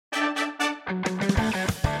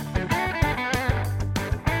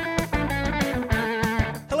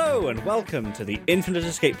welcome to the Infinite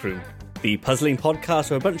Escape Room, the puzzling podcast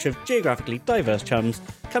where a bunch of geographically diverse chums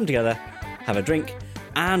come together, have a drink,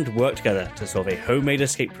 and work together to solve a homemade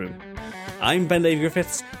escape room. I'm Ben Davy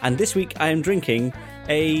Griffiths, and this week I am drinking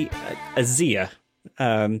a Zia.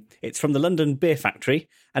 It's from the London Beer Factory,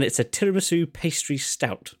 and it's a tiramisu pastry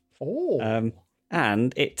stout. Oh.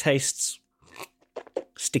 And it tastes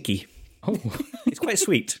sticky. Oh. It's quite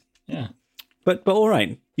sweet. Yeah. But all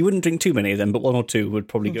right. You wouldn't drink too many of them, but one or two would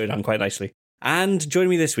probably go down quite nicely. And joining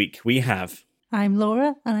me this week, we have... I'm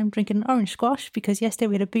Laura, and I'm drinking an orange squash because yesterday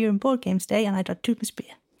we had a beer and board games day, and I had too much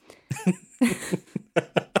beer.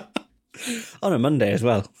 On a Monday as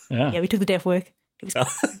well. Yeah, we took the day off work. It was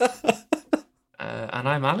And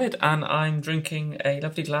I'm Alid, and I'm drinking a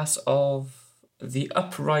lovely glass of the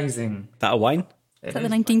Uprising. That a wine? Is that the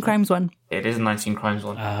 19 Crimes one? It is a 19 Crimes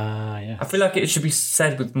one. Yeah. I feel like it should be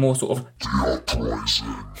said with more sort of...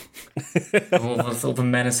 more of a sort of a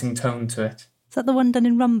menacing tone to it. Is that the one done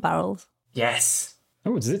in rum barrels? Yes.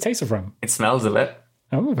 Oh, does it taste of rum? It smells of it.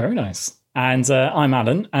 Oh, very nice. And I'm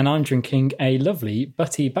Alan, and I'm drinking a lovely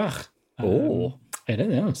Butty Bach. Oh. It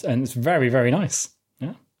is, and it's very, very nice.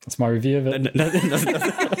 Yeah, that's my review of it. Nothing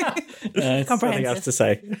else to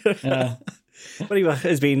say. Yeah. But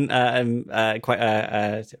has been quite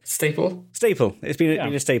a Staple. staple. It's been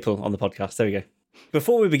a staple on the podcast. There we go.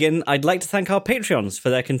 Before we begin, I'd like to thank our Patreons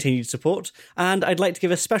for their continued support, and I'd like to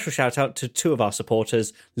give a special shout out to two of our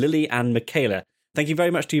supporters, Lily and Michaela. Thank you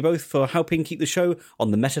very much to you both for helping keep the show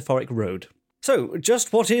on the metaphoric road. So,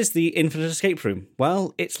 just what is the Infinite Escape Room?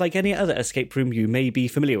 Well, it's like any other escape room you may be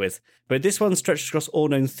familiar with, but this one stretches across all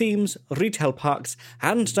known themes, retail parks,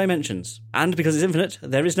 and dimensions. And because it's infinite,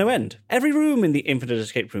 there is no end. Every room in the Infinite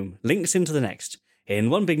Escape Room links into the next,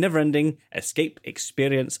 in one big never-ending escape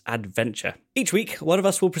experience adventure. Each week, one of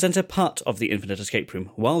us will present a part of the Infinite Escape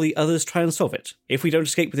Room, while the others try and solve it. If we don't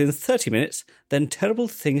escape within 30 minutes, then terrible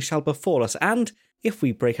things shall befall us, and if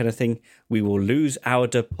we break anything, we will lose our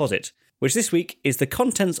deposit, which this week is the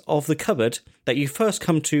contents of the cupboard that you first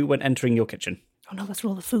come to when entering your kitchen. Oh no, that's where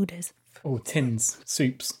all the food is. Oh, tins,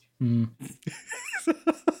 soups. And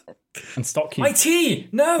stock cubes. My tea!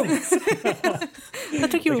 No! That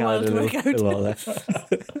took you a while to work out.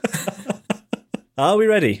 Are we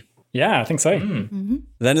ready? Yeah, I think so. Mm-hmm.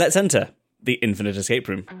 Then let's enter the Infinite Escape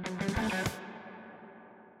Room.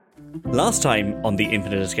 Last time on the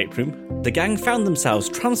Infinite Escape Room, the gang found themselves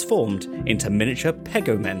transformed into miniature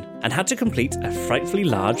Pego men and had to complete a frightfully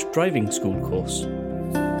large driving school course.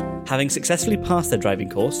 Having successfully passed their driving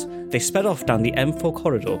course, they sped off down the M4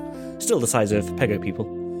 corridor, still the size of Pego people,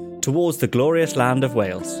 towards the glorious land of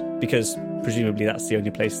Wales, because presumably that's the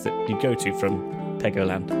only place that you go to from Pego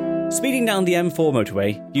land. Speeding down the M4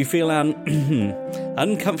 motorway, you feel an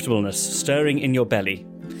uncomfortableness stirring in your belly.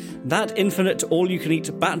 That infinite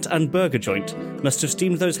all-you-can-eat bat and burger joint must have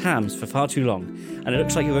steamed those hams for far too long, and it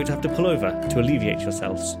looks like you're going to have to pull over to alleviate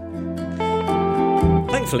yourselves.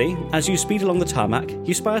 Thankfully, as you speed along the tarmac,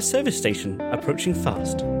 you spy a service station approaching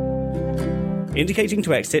fast. Indicating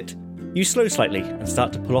to exit, you slow slightly and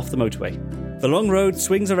start to pull off the motorway. The long road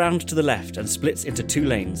swings around to the left and splits into two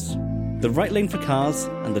lanes. The right lane for cars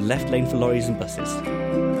and the left lane for lorries and buses.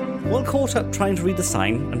 While caught up trying to read the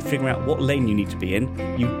sign and figure out what lane you need to be in,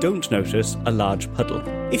 you don't notice a large puddle.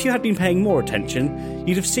 If you had been paying more attention,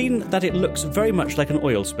 you'd have seen that it looks very much like an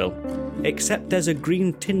oil spill, except there's a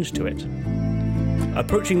green tinge to it.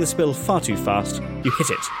 Approaching the spill far too fast, you hit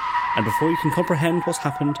it, and before you can comprehend what's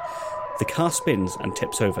happened, the car spins and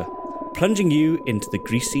tips over, plunging you into the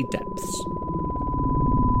greasy depths.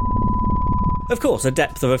 Of course, a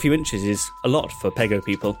depth of a few inches is a lot for Pego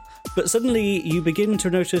people, but suddenly you begin to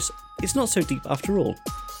notice it's not so deep after all.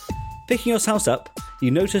 Picking yourselves up, you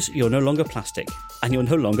notice you're no longer plastic, and you're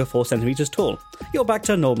no longer 4 centimetres tall. You're back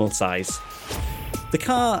to normal size. The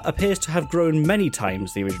car appears to have grown many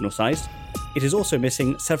times the original size. It is also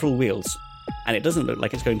missing several wheels, and it doesn't look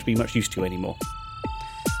like it's going to be much use to you anymore.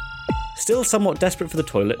 Still somewhat desperate for the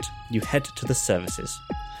toilet, you head to the services.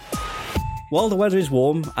 While the weather is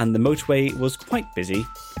warm and the motorway was quite busy,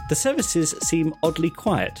 the services seem oddly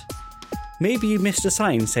quiet. Maybe you missed a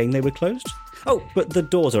sign saying they were closed? Oh, but the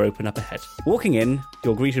doors are open up ahead. Walking in,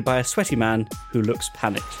 you're greeted by a sweaty man who looks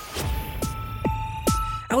panicked.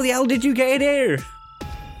 How the hell did you get in here?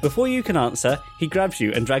 Before you can answer, he grabs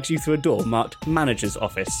you and drags you through a door marked Manager's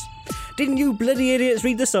Office. Didn't you bloody idiots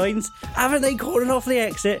read the signs? Haven't they cordoned off the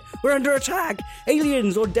exit? We're under attack!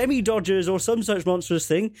 Aliens or demi-dodgers or some such monstrous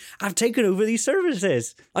thing have taken over these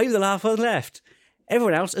services. I'm the last one left.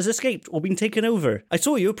 Everyone else has escaped or been taken over. I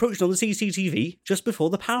saw you approaching on the CCTV just before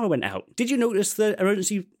the power went out. Did you notice the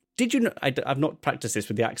emergency... I've not practiced this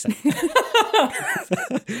with the accent.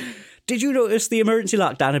 Did you notice the emergency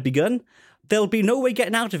lockdown had begun? There'll be no way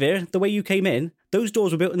getting out of here the way you came in. Those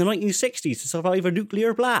doors were built in the 1960s to survive a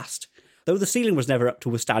nuclear blast. Though the ceiling was never up to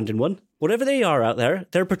withstanding one. Whatever they are out there,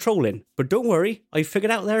 they're patrolling. But don't worry, I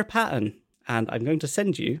figured out their pattern. And I'm going to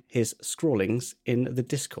send you his scrawlings in the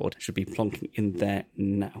Discord. It should be plonking in there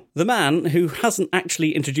now. The man, who hasn't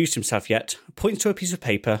actually introduced himself yet, points to a piece of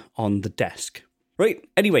paper on the desk. Right,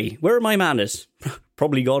 anyway, where are my manners?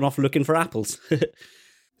 Probably gone off looking for apples.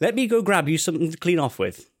 Let me go grab you something to clean off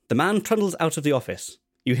with. The man trundles out of the office.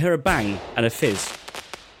 You hear a bang and a fizz.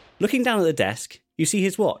 Looking down at the desk, you see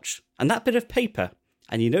his watch and that bit of paper,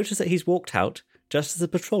 and you notice that he's walked out just as the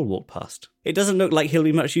patrol walked past. It doesn't look like he'll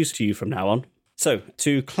be much use to you from now on. So,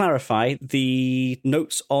 to clarify, the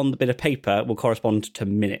notes on the bit of paper will correspond to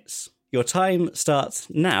minutes. Your time starts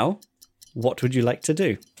now. What would you like to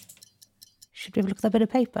do? Should we have a look at that bit of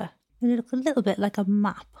paper? It looks a little bit like a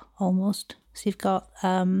map, almost. So you've got,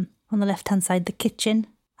 on the left-hand side, the kitchen,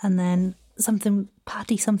 and then something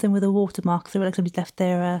with a watermark. So it looks like somebody's left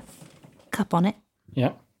their cup on it.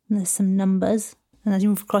 Yeah. And there's some numbers. And as you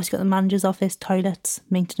move across, you've got the manager's office, toilets,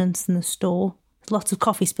 maintenance, and the store. There's lots of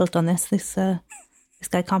coffee spilt on this. This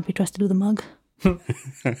guy can't be trusted with a mug. So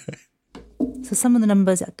some of the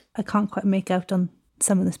numbers I can't quite make out on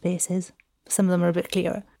some of the spaces. Some of them are a bit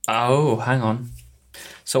clearer. Oh, hang on.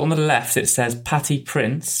 So on the left it says Patty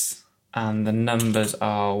Prince, and the numbers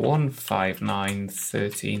are 159,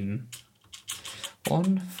 13,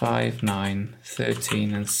 159,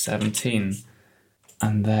 13 and 17.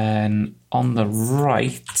 And then on the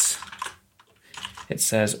right it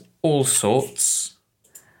says all sorts,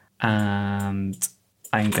 and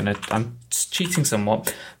I'm cheating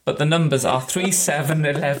somewhat, but the numbers are 3, 7,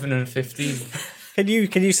 11 and 15.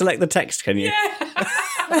 Can you select the text, can you? Yeah.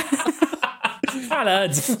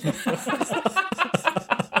 Ballad.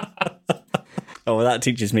 Oh, well, that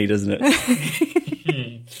teaches me, doesn't it?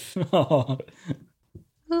 Oh.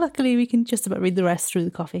 Luckily, we can just about read the rest through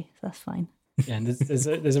the coffee, so that's fine. Yeah, and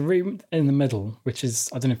there's a room in the middle, which is,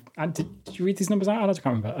 I don't know, did you read these numbers out? I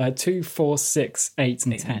can't remember. 2, 4, 6, 8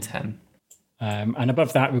 and 10. And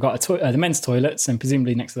above that, we've got the men's toilets, and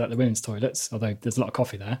presumably next to that, the women's toilets, although there's a lot of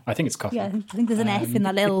coffee there. I think it's coffee. Yeah, I think there's an F in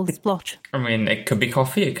that little splotch. I mean, it could be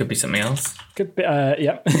coffee, it could be something else. Could be,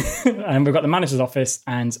 yeah. And we've got the manager's office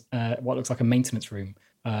and what looks like a maintenance room.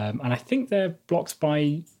 And I think they're blocked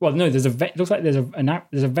by, well, no, there's a vent. It looks like there's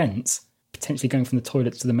a vent potentially going from the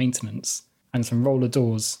toilets to the maintenance, and some roller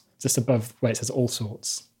doors just above where it says all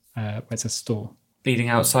sorts, where it says store. Leading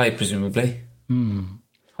outside, presumably.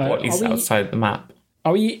 Or at least outside the map.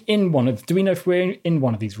 Are we in do we know if we're in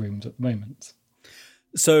one of these rooms at the moment?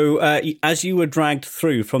 So, as you were dragged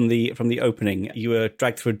through from the opening, you were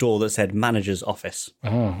dragged through a door that said manager's office.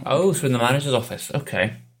 Oh, so in the manager's office.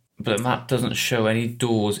 Okay. But the map doesn't show any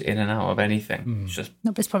doors in and out of anything. It's just...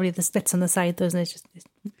 No, but it's probably the slits on the side, doesn't it?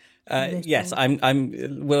 Yes,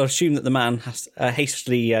 we'll assume that the man has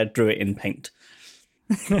hastily drew it in paint.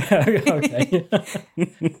 Okay.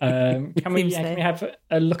 Can we have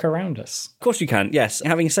a look around us? Of course you can, yes.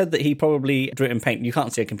 Having said that he probably drew it in paint, you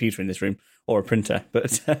can't see a computer in this room or a printer,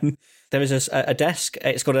 but there is a desk.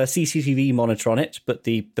 It's got a CCTV monitor on it, but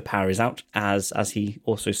the power is out, as he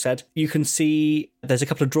also said. You can see there's a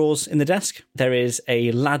couple of drawers in the desk. There is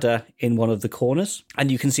a ladder in one of the corners,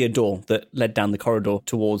 and you can see a door that led down the corridor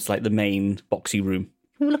towards like the main boxy room.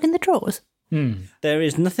 Can we look in the drawers? There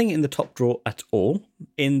is nothing in the top drawer at all.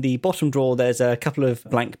 In the bottom drawer, there's a couple of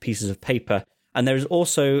blank pieces of paper, and there is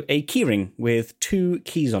also a keyring with 2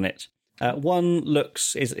 keys on it. One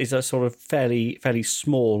is a sort of fairly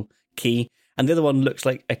small key, and the other one looks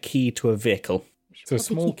like a key to a vehicle. So a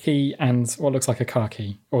small key and what looks like a car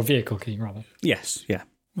key, or a vehicle key, rather. Yes, yeah.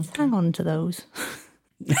 Hang on to those.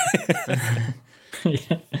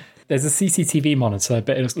 Yeah. There's a CCTV monitor,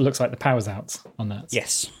 but it looks like the power's out on that.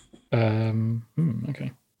 Yes.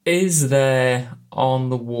 Okay. Is there on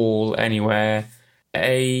the wall anywhere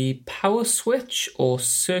a power switch or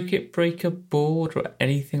circuit breaker board or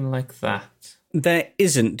anything like that? There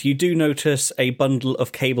isn't. You do notice a bundle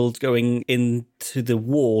of cables going into the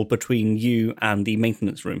wall between you and the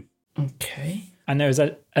maintenance room. Okay. And there's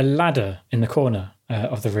a ladder in the corner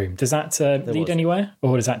of the room. Does that lead anywhere?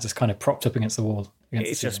 Or is that just kind of propped up against the wall?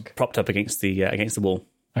 It's just propped up against the wall.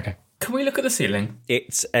 Okay. Can we look at the ceiling?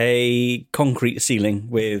 It's a concrete ceiling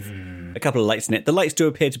with a couple of lights in it. The lights do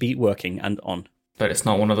appear to be working and on. But it's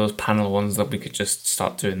not one of those panel ones that we could just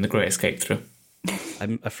start doing the Great Escape through.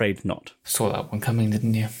 I'm afraid not. Saw that one coming,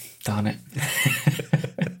 didn't you? Darn it.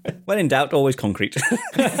 When in doubt, always concrete.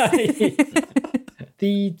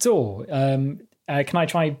 The door, can I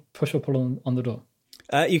try push or pull on the door?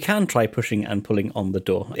 You can try pushing and pulling on the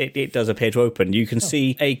door. It does appear to open. You can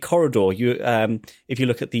see a corridor. If you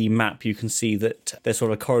look at the map, you can see that there's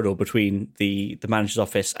sort of a corridor between the manager's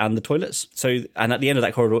office and the toilets. And at the end of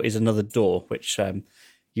that corridor is another door, which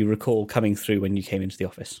you recall coming through when you came into the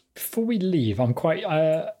office. Before we leave, I'm quite...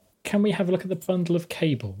 can we have a look at the bundle of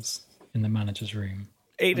cables in the manager's room?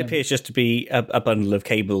 It appears just to be a bundle of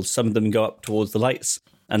cables. Some of them go up towards the lights,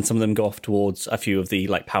 and some of them go off towards a few of the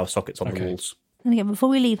power sockets on the walls. And again, before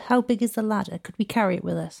we leave, how big is the ladder? Could we carry it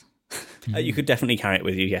with us? You could definitely carry it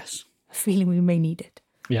with you, yes. A feeling we may need it.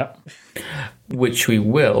 Yeah. Which we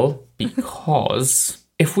will, because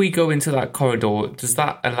if we go into that corridor, does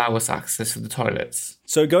that allow us access to the toilets?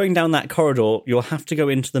 So going down that corridor, you'll have to go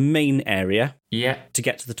into the main area to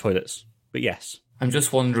get to the toilets. But yes. I'm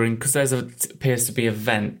just wondering, because appears to be a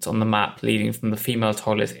vent on the map leading from the female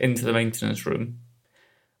toilet into the maintenance room.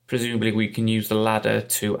 Presumably we can use the ladder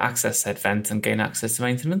to access said vent and gain access to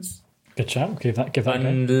maintenance. Good shout. Give that a go.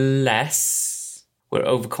 Unless we're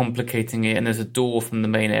overcomplicating it and there's a door from the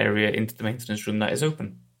main area into the maintenance room that is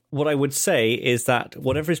open. What I would say is that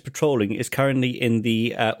whatever is patrolling is currently in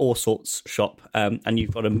the all sorts shop, and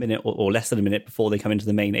you've got a minute or less than a minute before they come into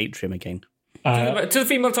the main atrium again. To the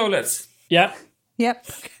female toilets. Yeah. Yep.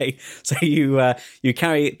 Okay, so you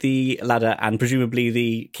carry the ladder and presumably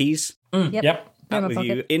the keys. Yep. With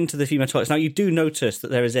you into the female toilets. Now, you do notice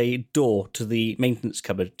that there is a door to the maintenance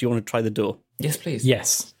cupboard. Do you want to try the door? Yes, please.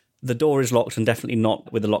 Yes. The door is locked and definitely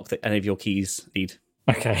not with the lock that any of your keys need.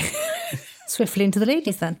 Okay. Swiftly into the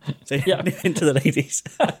ladies then. So into the ladies.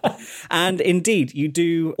 And indeed, you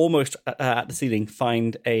do almost at the ceiling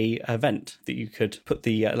find a vent that you could put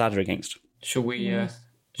the ladder against. Should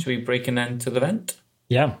we break an end to the vent?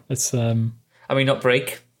 Yeah. It's I mean, not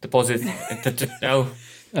break. Deposit. No.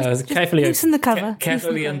 Carefully loosen the cover.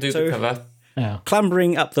 Carefully undo the cover. Yeah.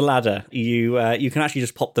 Clambering up the ladder, you can actually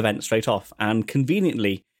just pop the vent straight off, and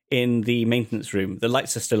conveniently in the maintenance room, the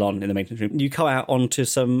lights are still on in the maintenance room, you go out onto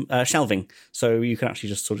some shelving, so you can actually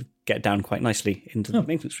just sort of get down quite nicely into the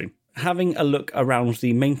maintenance room. Having a look around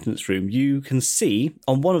the maintenance room, you can see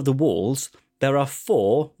on one of the walls there are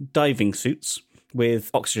 4 diving suits with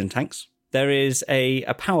oxygen tanks. There is a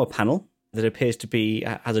power panel that appears to be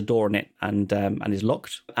has a door on it and is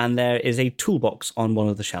locked. And there is a toolbox on one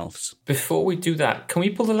of the shelves. Before we do that, can we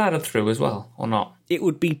pull the ladder through as well, or not? It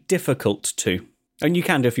would be difficult to. And you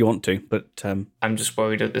can do if you want to, but... I'm just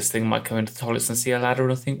worried that this thing might come into the toilets and see a ladder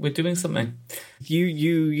and think we're doing something.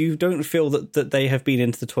 You don't feel that they have been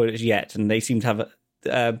into the toilets yet, and they seem to have...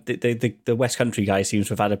 the West Country guy seems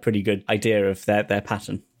to have had a pretty good idea of their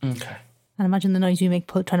pattern. Okay. And imagine the noise you make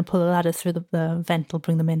trying to pull the ladder through the vent will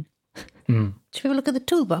bring them in. Should we have a look at the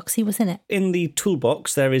toolbox, see what's in it? In the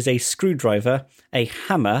toolbox, there is a screwdriver, a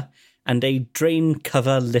hammer, and a drain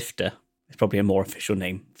cover lifter. It's probably a more official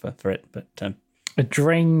name for it, but... A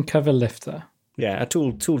drain cover lifter. Yeah, a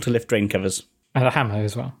tool to lift drain covers. And a hammer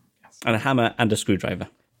as well. Yes. And a hammer and a screwdriver.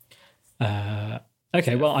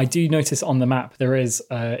 Okay, well, I do notice on the map there is,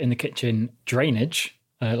 in the kitchen, drainage.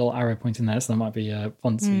 A little arrow pointing there, so that might be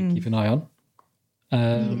one to keep an eye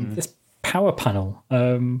on. This power panel,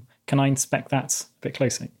 can I inspect that a bit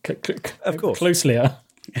closely? Of course. Closelier.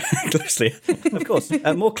 Closely, of course.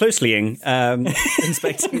 More closelying,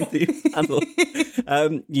 inspecting the panel.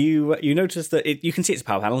 You notice that you can see it's a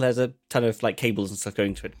power panel. There's a ton of cables and stuff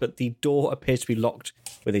going to it, but the door appears to be locked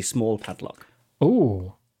with a small padlock.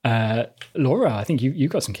 Oh, Laura, I think you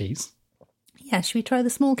got some keys. Yeah, should we try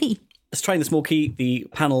the small key? Let's try the small key. The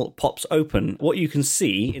panel pops open. What you can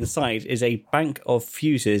see inside is a bank of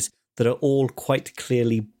fuses that are all quite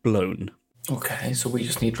clearly blown. Okay, so we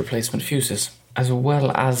just need replacement fuses. As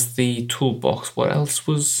well as the toolbox, what else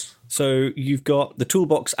was... So you've got the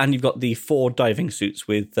toolbox and you've got the 4 diving suits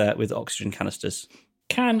with oxygen canisters.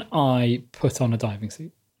 Can I put on a diving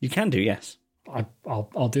suit? You can do, yes.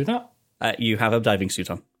 I'll do that. You have a diving suit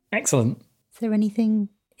on. Excellent. Is there anything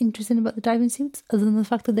interesting about the diving suits, other than the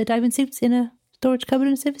fact that they're diving suits in a storage cupboard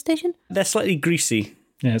in a service station? They're slightly greasy.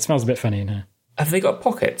 Yeah, it smells a bit funny in here. Have they got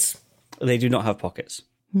pockets? They do not have pockets.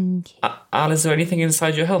 Okay. Al, is there anything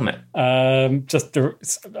inside your helmet? Just the...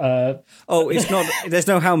 it's not. There's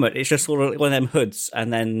no helmet. It's just sort of one of them hoods,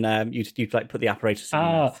 and then you put the apparatus in.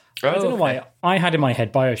 I don't know why. I had in my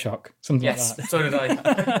head Bioshock, something like that. So did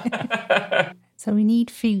I. So we need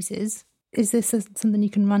fuses. Is this something you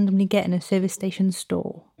can randomly get in a service station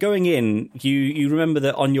store? Going in, you remember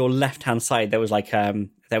that on your left-hand side there was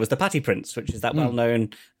there was the Patty Prince, which is that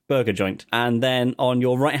well-known burger joint, and then on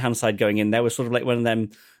your right-hand side going in there was sort of like one of them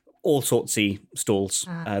all sortsy stalls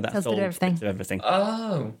that tells sold bit of everything. bits of everything.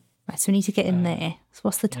 Oh. Right, so we need to get in there. So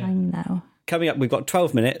what's the time now? Coming up, we've got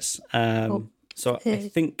 12 minutes. So I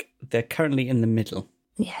think they're currently in the middle.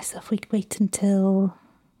 Yes, if we wait until,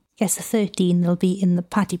 I guess, the 13, they'll be in the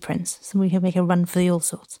Patty Prince, so we can make a run for the all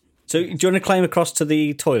sorts. So do you want to climb across to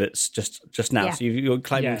the toilets just now? Yeah. So you're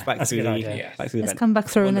climbing back that's a through good the idea. back through the Let's vent. come back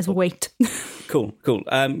through and let's wait. Cool.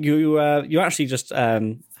 You actually just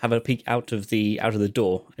have a peek out of the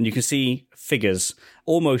door, and you can see figures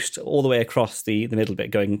almost all the way across the middle bit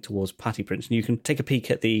going towards Patty Prince. And you can take a peek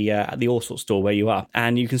at the all sorts store where you are,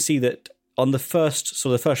 and you can see that on the first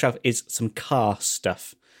shelf is some car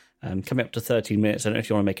stuff. Coming up to 13 minutes. I don't know if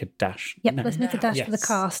you want to make a dash. Yep, let's make a dash for the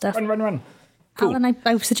car stuff. Run. Cool. Alan,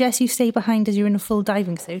 I suggest you stay behind as you're in a full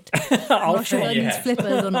diving suit. I'm not sure that needs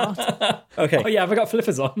flippers or not. Okay. Oh yeah, have I got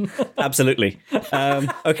flippers on? Absolutely.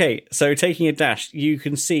 Okay, so taking a dash, you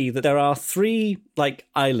can see that there are 3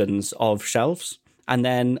 islands of shelves, and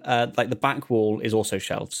then the back wall is also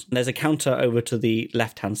shelves. And there's a counter over to the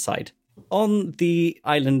left-hand side. On the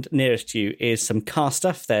island nearest to you is some car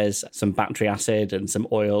stuff. There's some battery acid and some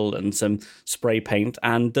oil and some spray paint,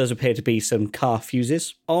 and does appear to be some car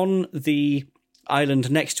fuses. On the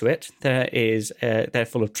island next to it, they're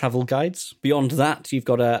full of travel guides. Beyond that, you've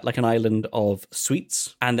got an island of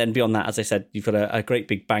sweets, and then beyond that, as I said, you've got a great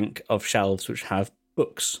big bank of shelves which have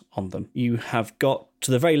books on them. You have got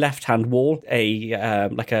to the very left-hand wall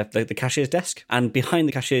the cashier's desk, and behind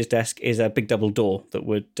the cashier's desk is a big double door that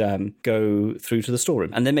would go through to the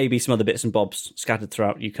storeroom. And there may be some other bits and bobs scattered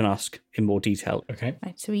throughout you can ask in more detail. Okay.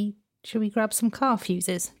 Right, so should we grab some car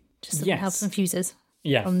fuses? Just so we have some fuses.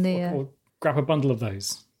 Yeah. From the, or grab a bundle of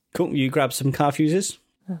those. Cool. You grab some car fuses.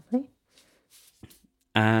 Lovely.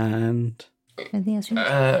 And anything else you need?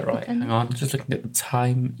 Right, hang on. Just looking at the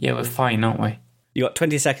time. Yeah, we're fine, aren't we? you got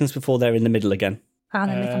 20 seconds before they're in the middle again. And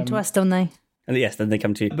then they come to us, don't they? And yes, then they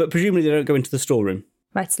come to you. But presumably they don't go into the storeroom.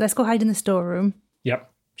 Right, so let's go hide in the storeroom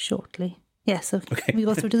Yep. shortly. Yeah, so Okay. we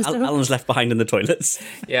go through to the storeroom. Alan's left behind in the toilets.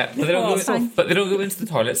 Yeah, but they don't, fine. but they don't go into the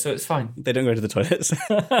toilet, so it's fine. They don't go into the toilets.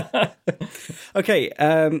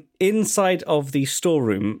 Okay, inside of the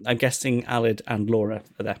storeroom, I'm guessing Alid and Laura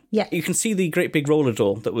are there. Yeah. You can see the great big roller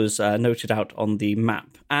door that was noted out on the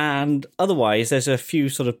map. And otherwise, there's a few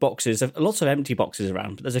sort of boxes, lots of empty boxes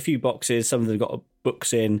around. But there's a few boxes, some of them got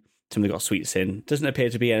books in, some of them got sweets in. Doesn't appear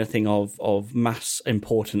to be anything of mass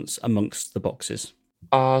importance amongst the boxes.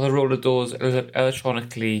 Are the roller doors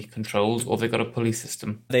electronically controlled, or have they got a pulley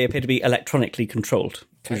system? They appear to be electronically controlled.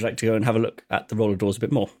 Would you like to go and have a look at the roller doors a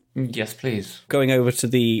bit more? Yes, please. Going over to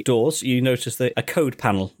the doors, you notice a code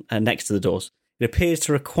panel next to the doors. It appears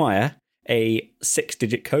to require a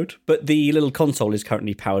 6-digit code, but the little console is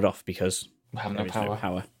currently powered off because We have there no is power. no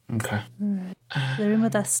power. Okay. They're in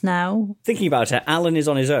with us now. Thinking about it, Alan is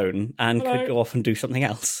on his own and Hello. could go off and do something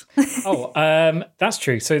else. Oh, that's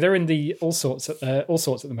true. So they're in the all sorts at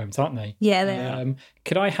the moment, aren't they? Yeah, they are.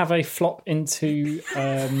 Could I have a flop into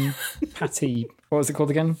Patty? What was it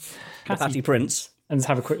called again? Patty Prince. And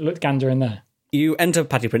have a quick look gander in there. You enter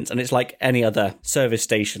Patty Prince and it's like any other service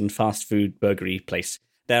station, fast food, burgery place.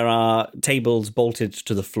 There are tables bolted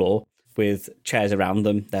to the floor with chairs around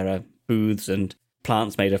them. There are booths and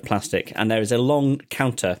plants made of plastic, and there is a long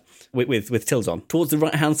counter with tills on. Towards the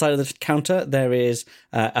right-hand side of the counter, there is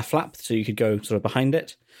a flap, so you could go sort of behind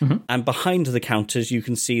it. Mm-hmm. And behind the counters, you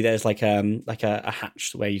can see there's like a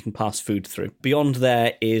hatch where you can pass food through. Beyond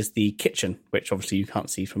there is the kitchen, which obviously you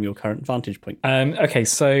can't see from your current vantage point. Okay,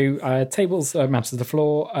 so tables maps to the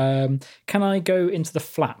floor. Can I go into the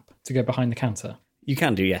flap to go behind the counter? You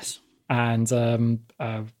can do, yes. And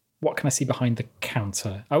what can I see behind the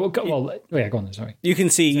counter? Go on then, sorry. You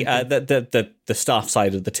can see the staff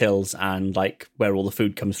side of the tills and like where all the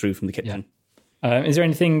food comes through from the kitchen. Yeah. Is there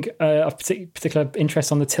anything of particular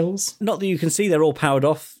interest on the tills? Not that you can see; they're all powered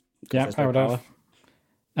off. Yeah, There's powered no off.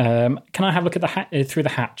 Can I have a look at through the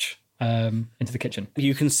hatch into the kitchen?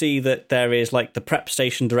 You can see that there is like the prep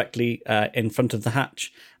station directly in front of the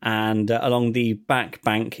hatch, and along the back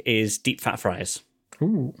bank is deep fat fryers.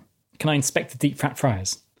 Ooh. Can I inspect the deep fat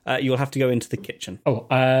fryers? You'll have to go into the kitchen. Oh,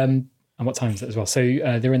 and what time is it as well? So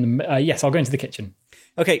they're in the... yes, I'll go into the kitchen.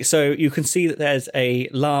 Okay, so you can see that there's a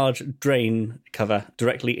large drain cover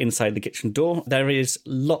directly inside the kitchen door. There is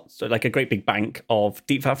lots, like a great big bank of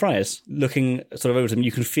deep fat fryers. Looking sort of over them,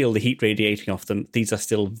 you can feel the heat radiating off them. These are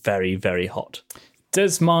still very, very hot.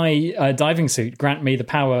 Does my diving suit grant me the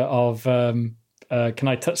power of... can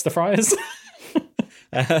I touch the fryers?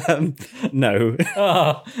 No.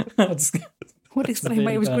 Oh, Would explain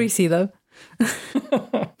why it was greasy, though.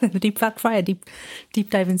 The deep fat fryer, deep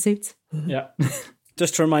diving suits. yeah.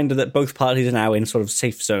 Just a reminder that both parties are now in sort of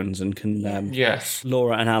safe zones and can... Yes.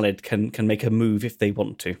 Laura and Alid can make a move if they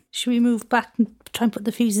want to. Should we move back and try and put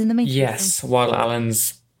the fuses in the matrix? Yes, while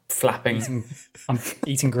Alan's flapping. I'm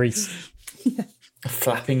eating grease.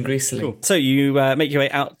 Flapping greasily. Cool. So you make your way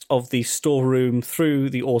out of the storeroom,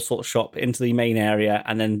 through the all sorts shop, into the main area,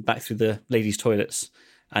 and then back through the ladies' toilets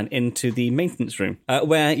and into the maintenance room,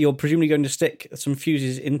 where you're presumably going to stick some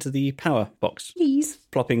fuses into the power box. Please.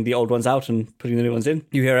 Plopping the old ones out and putting the new ones in.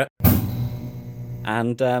 You hear it.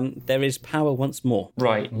 And there is power once more.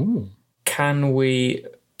 Right. Ooh. Can we,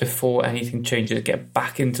 before anything changes, get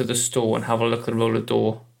back into the store and have a look at the roller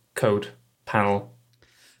door code panel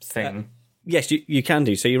thing? Yes, you can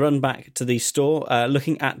do. So you run back to the store,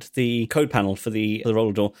 looking at the code panel for the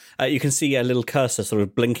roller door. You can see a little cursor sort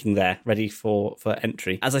of blinking there, ready for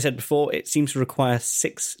entry. As I said before, it seems to require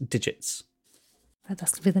 6 digits.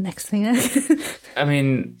 That's going to be the next thing. I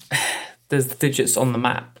mean, there's the digits on the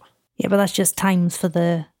map. Yeah, but that's just times for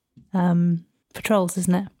the patrols,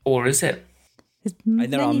 isn't it? Or is it?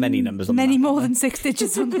 There are many numbers on the many map, more aren't than 6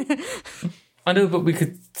 digits on there. I know, but we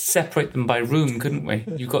could separate them by room, couldn't we?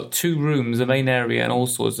 You've got 2 rooms, the main area, and all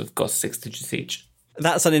sorts have got 6 digits each.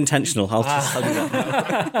 That's unintentional. I'll just tell you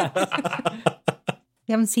that.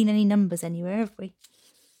 We haven't seen any numbers anywhere, have we?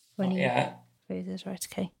 Yeah. Phrases, right,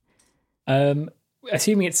 okay.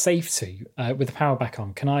 Assuming it's safe to, with the power back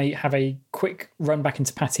on, can I have a quick run back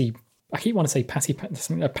into Patty? I keep wanting to say Patty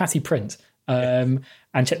Print, and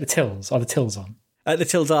check the tills. Are the tills on? The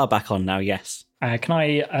tills are back on now, yes. Can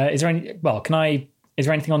I? Is there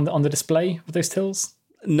anything on the display of those tills?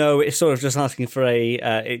 No, it's sort of just asking for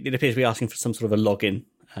it appears to be asking for some sort of a login.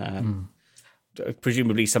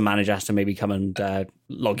 Presumably some manager has to maybe come and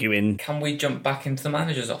log you in. Can we jump back into the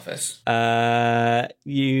manager's office?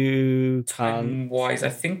 You can. Time-wise, I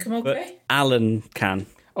think I'm okay. But Alan can.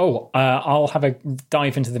 Oh, I'll have a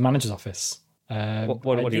dive into the manager's office.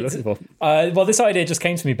 What are you looking for? Well, this idea just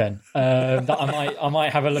came to me, Ben. That I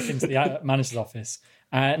might have a look into the manager's office,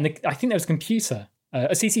 and I think there was a computer,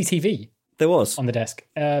 a CCTV. There was on the desk.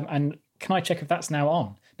 And can I check if that's now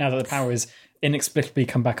on? Now that the power has inexplicably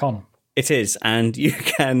come back on. It is, and you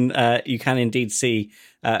can indeed see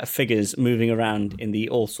figures moving around in the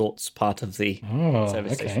all sorts part of the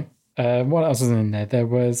service station. What else was in there? There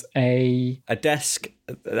was a desk,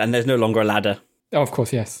 and there's no longer a ladder. Oh, of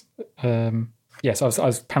course, yes. Yes, I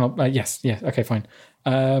was panel. Yes, okay, fine.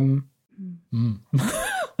 So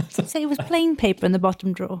it was plain paper in the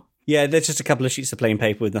bottom drawer. Yeah, there's just a couple of sheets of plain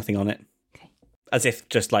paper with nothing on it. Okay. As if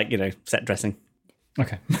just like, set dressing.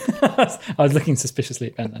 Okay. I was looking suspiciously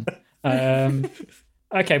at Ben then.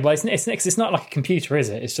 Okay, well, it's not like a computer, is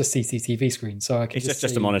it? It's just CCTV screen. So it's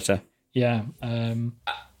just a monitor. Yeah.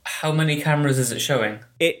 How many cameras is it showing?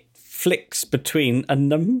 It flicks between a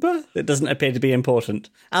number that doesn't appear to be important.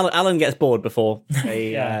 Alan gets bored before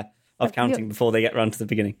of counting before they get round to the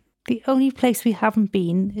beginning. The only place we haven't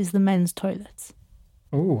been is the men's toilets.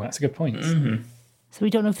 Oh, that's a good point. Mm-hmm. So we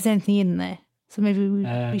don't know if there's anything in there. So maybe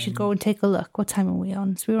we should go and take a look. What time are we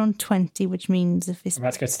on? So we're on 20, which means if it's, we're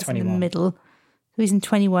about to go to 21. In the middle. So he's in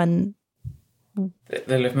 21.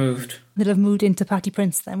 They'll have moved. They'll have moved into Patty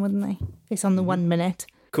Prince then, wouldn't they? It's on the 1 minute.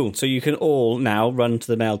 Cool. So you can all now run to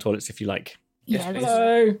the male toilets if you like. Yeah.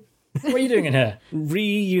 Hello. What are you doing in here?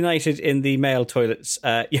 Reunited in the male toilets.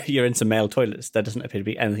 You're in some male toilets. There doesn't appear to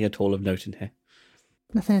be anything at all of note in here.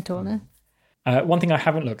 Nothing at all, no? One thing I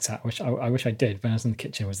haven't looked at, which I wish I did when I was in the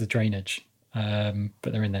kitchen, was the drainage. But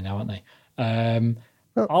they're in there now, aren't they?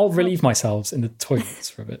 I'll relieve myself in the toilets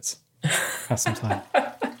for a bit. Have some time.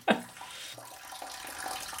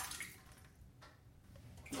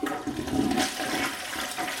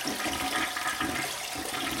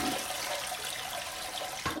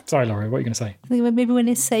 Sorry, Laurie, what are you going to say? I think maybe when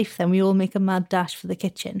it's safe, then we all make a mad dash for the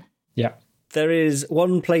kitchen. Yeah. There is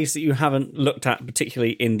one place that you haven't looked at,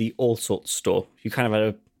 particularly in the all sorts store. You kind of had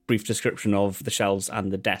a brief description of the shelves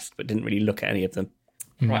and the desk, but didn't really look at any of them.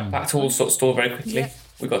 Right, back to all sorts store very quickly. Yeah.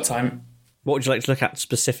 We've got time. What would you like to look at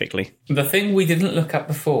specifically? The thing we didn't look at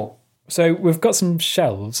before. So we've got some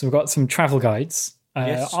shelves. We've got some travel guides.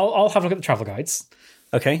 Yes. I'll have a look at the travel guides.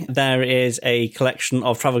 Okay, there is a collection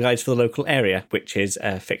of travel guides for the local area, which is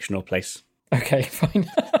a fictional place. Okay, fine.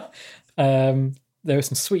 There were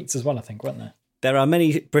some sweets as well, I think, weren't there? There are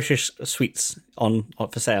many British sweets on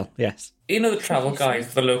for sale, yes. You know the travel guide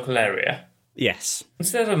for the local area? Yes.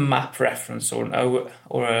 Instead of a map reference or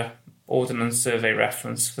a ordnance survey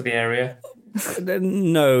reference for the area?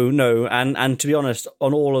 No. And to be honest,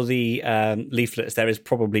 on all of the leaflets, there is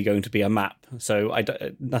probably going to be a map. So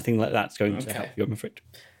nothing like that's going to help you, I'm afraid.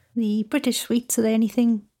 The British sweets, are there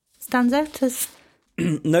anything stands out as...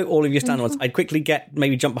 No, all of your standard ones. I'd quickly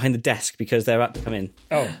maybe jump behind the desk because they're about to come in.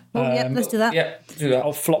 Oh, yeah, let's do that. Yeah, do that.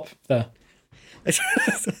 I'll flop there.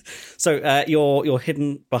 So you're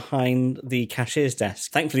hidden behind the cashier's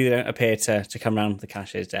desk. Thankfully, they don't appear to come around the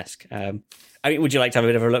cashier's desk. I mean, would you like to have a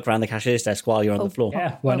bit of a look around the cashier's desk while you're on the floor?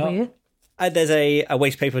 Yeah, why not? There's a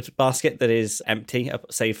waste paper basket that is empty,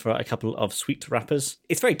 save for a couple of sweet wrappers.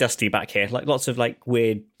 It's very dusty back here, like lots of like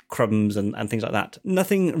weird crumbs and things like that.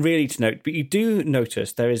 Nothing really to note, but you do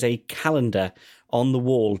notice there is a calendar on the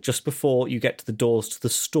wall just before you get to the doors to the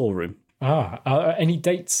storeroom. Are any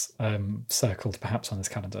dates circled perhaps on this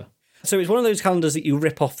calendar? So it's one of those calendars that you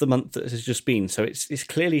rip off the month that has just been. So it's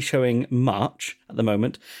clearly showing March at the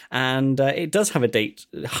moment, and it does have a date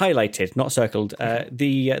highlighted, not circled.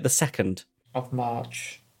 The 2nd of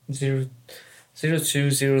March,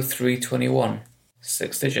 020321,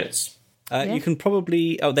 6 digits. You can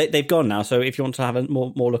probably they've gone now. So if you want to have a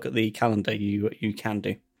more look at the calendar, you can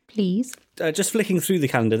do. Please. Just flicking through the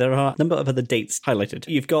calendar, there are a number of other dates highlighted.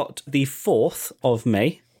 You've got the 4th of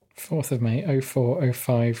May. 4th of May,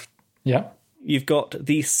 0405. Yeah. You've got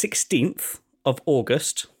the 16th of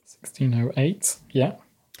August. 1608. Yeah.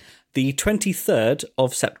 The 23rd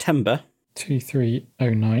of September.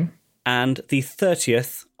 2309. And the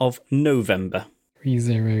 30th of November.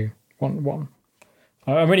 3011.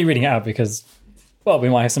 I'm really reading it out because, well, we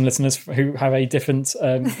might have some listeners who have a different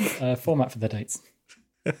format for their dates.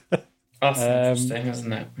 That's interesting,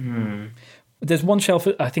 isn't it? There's one shelf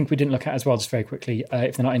I think we didn't look at as well, just very quickly,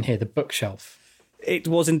 if they're not in here, the bookshelf. It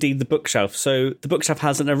was indeed the bookshelf. So the bookshelf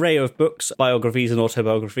has an array of books, biographies and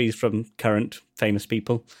autobiographies from current famous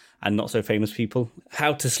people and not so famous people.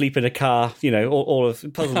 How to sleep in a car, all of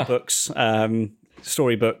puzzle books,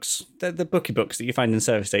 storybooks, the bookie books that you find in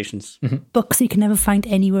service stations. Books you can never find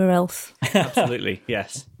anywhere else. Absolutely,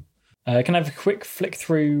 yes. Can I have a quick flick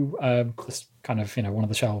through just kind of, one of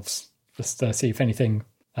the shelves, just to see if anything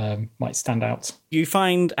might stand out? You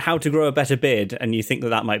find How to Grow a Better Beard, and you think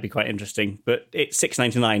that might be quite interesting, but it's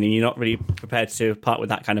 $6.99 and you're not really prepared to part with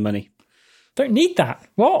that kind of money. Don't need that.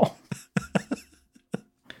 What?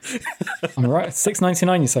 I'm right.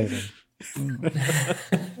 $6.99 you say then?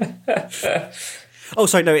 Oh,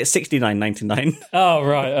 sorry, no, it's $69.99. Oh,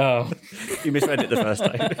 right. Oh. You misread it the first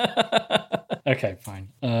time. Okay, fine.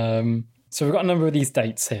 So we've got a number of these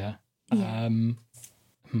dates here. Yeah.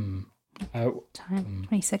 Time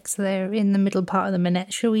 26. So they're in the middle part of the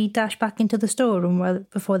minute. Shall we dash back into the storeroom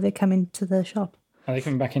before they come into the shop? Are they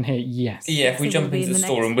coming back in here? Yes. Yeah, if we jump into the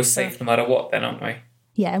storeroom, we're safe no matter what then, aren't we?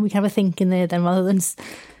 Yeah, and we can have a think in there then rather than...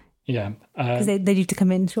 Yeah. Because they need to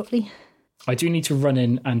come in shortly. I do need to run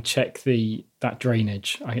in and check that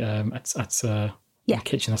drainage at the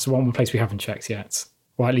kitchen. That's the one place we haven't checked yet.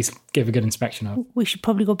 Well, at least give a good inspection of. We should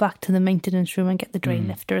probably go back to the maintenance room and get the drain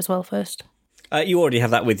lifter as well first. You already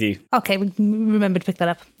have that with you. Okay, we remember to pick that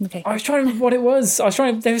up. Okay. I was trying to remember what it was.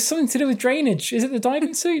 There was something to do with drainage. Is it the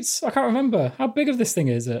diving suits? I can't remember. How big of this thing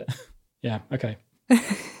is it? Yeah, okay.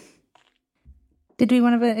 Did we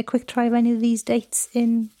want to have a quick try of any of these dates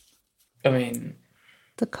in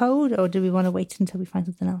the code, or do we want to wait until we find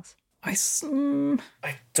something else? I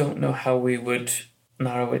don't know how we would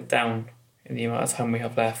narrow it down in the amount of time we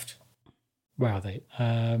have left. Where are they?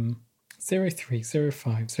 03,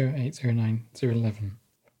 05, 08, 09, 011.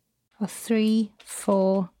 3,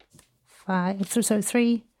 4, 5. So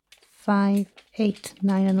 3, 5, 8,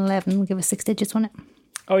 9, and 11. We'll give us 6 digits on it.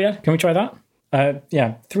 Oh, yeah. Can we try that?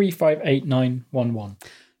 3, 5, 8, 9, 1, 1.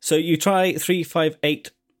 So you try 3, 5,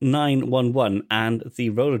 8, 9, 1, 1, and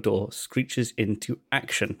the roller door screeches into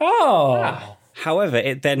action. Oh! Wow. However,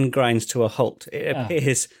 it then grinds to a halt. It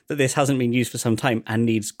appears that this hasn't been used for some time and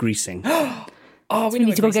needs greasing. We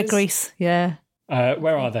need to go get grease. Yeah.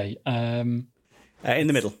 Where are they? In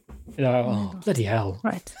the middle. Oh, bloody hell.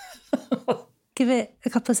 Right. Give it a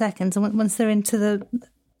couple of seconds, and once they're into the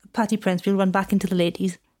patty prints, we'll run back into the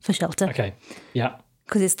ladies for shelter. Okay. Yeah.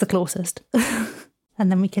 Because it's the closest.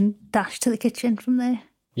 And then we can dash to the kitchen from there.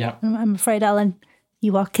 Yeah. I'm afraid, Alan,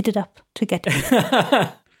 you are kitted up to get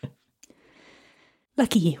it.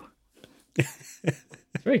 Lucky you. It's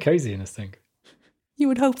very cosy in this thing. You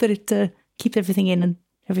would hope that it keeps everything in and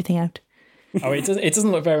everything out. Oh, it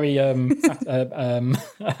doesn't look very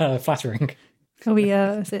flattering. Are we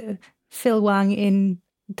Phil Wang in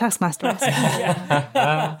Taskmaster?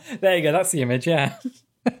 There you go. That's the image. Yeah.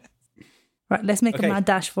 Right. Let's make a mad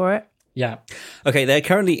dash for it. Yeah. Okay, they're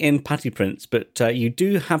currently in patty prints, but you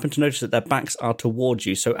do happen to notice that their backs are towards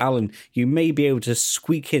you. So, Alan, you may be able to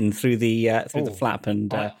squeak in through the flap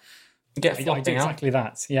and Get I do flopping out. exactly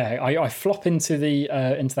that. Yeah, I flop into the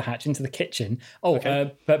hatch, into the kitchen.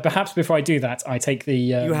 But perhaps before I do that, I take the.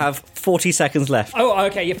 You have 40 seconds left. Oh,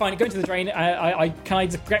 okay. You're fine. Go into the drain. Can I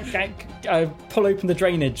just pull open the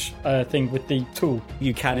drainage thing with the tool?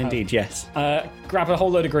 You can indeed, yes. Grab a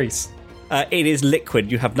whole load of grease. It is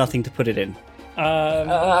liquid. You have nothing to put it in.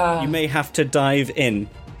 You may have to dive in.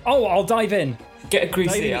 Oh, I'll dive in. Get a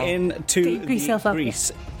greasy Diving out. in to Grease the yourself up.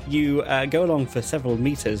 grease. You go along for several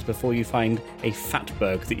meters before you find a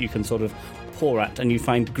fatberg that you can sort of pour at, and you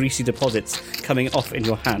find greasy deposits coming off in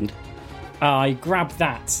your hand. I grab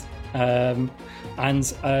that, and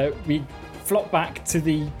we flop back to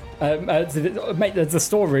the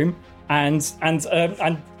storeroom and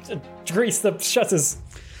grease the shutters.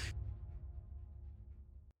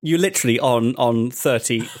 You're literally on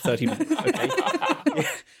 30 minutes. Okay.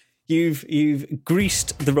 You've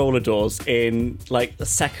greased the roller doors in like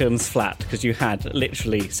seconds flat because you had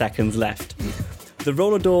literally seconds left. The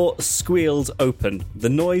roller door squeals open. The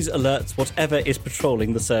noise alerts whatever is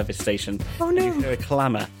patrolling the service station. Oh no. You hear a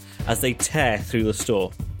clamour as they tear through the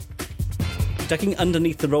store. Ducking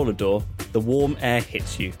underneath the roller door, the warm air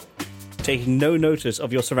hits you. Taking no notice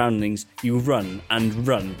of your surroundings, you run and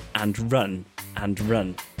run and run and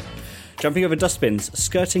run. Jumping over dustbins,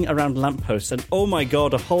 skirting around lampposts, and oh my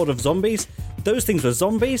god, a horde of zombies? Those things were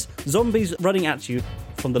zombies? Zombies running at you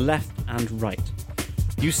from the left and right.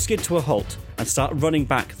 You skid to a halt and start running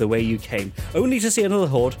back the way you came, only to see another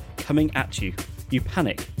horde coming at you. You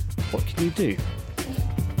panic. What can you do?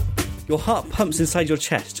 Your heart pumps inside your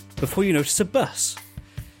chest before you notice a bus.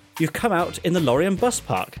 You've come out in the Lorien bus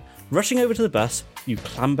park. Rushing over to the bus, you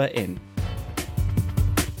clamber in.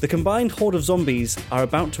 The combined horde of zombies are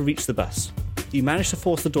about to reach the bus. You manage to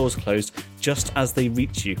force the doors closed just as they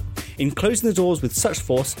reach you. In closing the doors with such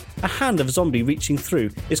force, a hand of a zombie reaching through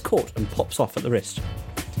is caught and pops off at the wrist.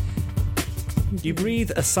 You breathe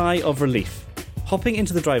a sigh of relief. Hopping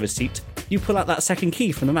into the driver's seat, you pull out that second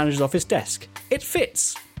key from the manager's office desk. It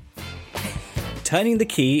fits! Turning the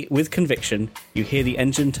key with conviction, you hear the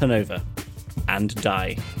engine turn over and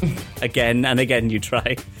die. Again and again you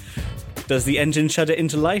try. Does the engine shudder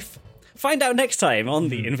into life? Find out next time on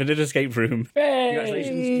the Infinite Escape Room.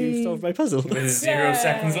 Congratulations, you've solved my puzzle. With 0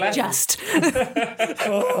 seconds left. Just.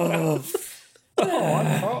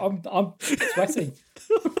 I'm sweating.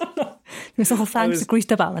 It's all thanks to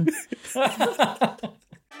Greased Up Alan.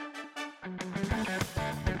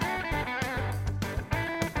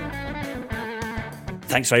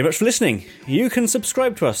 Thanks very much for listening. You can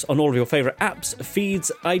subscribe to us on all of your favourite apps,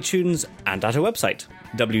 feeds, iTunes, and at our website,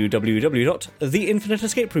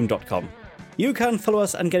 www.theinfiniteescaperoom.com. You can follow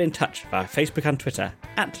us and get in touch via Facebook and Twitter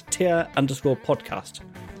at tier_podcast.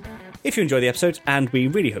 If you enjoyed the episode, and we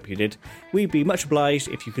really hope you did, we'd be much obliged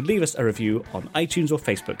if you could leave us a review on iTunes or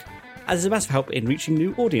Facebook, as it's a massive help in reaching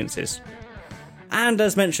new audiences. And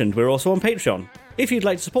as mentioned, we're also on Patreon. If you'd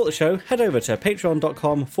like to support the show, head over to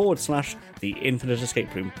patreon.com/The Infinite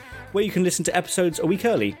Escape Room, where you can listen to episodes a week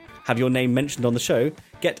early, have your name mentioned on the show,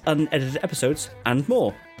 get unedited episodes, and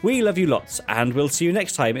more. We love you lots, and we'll see you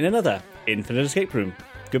next time in another Infinite Escape Room.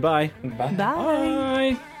 Goodbye. Bye. Bye.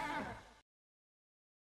 Bye.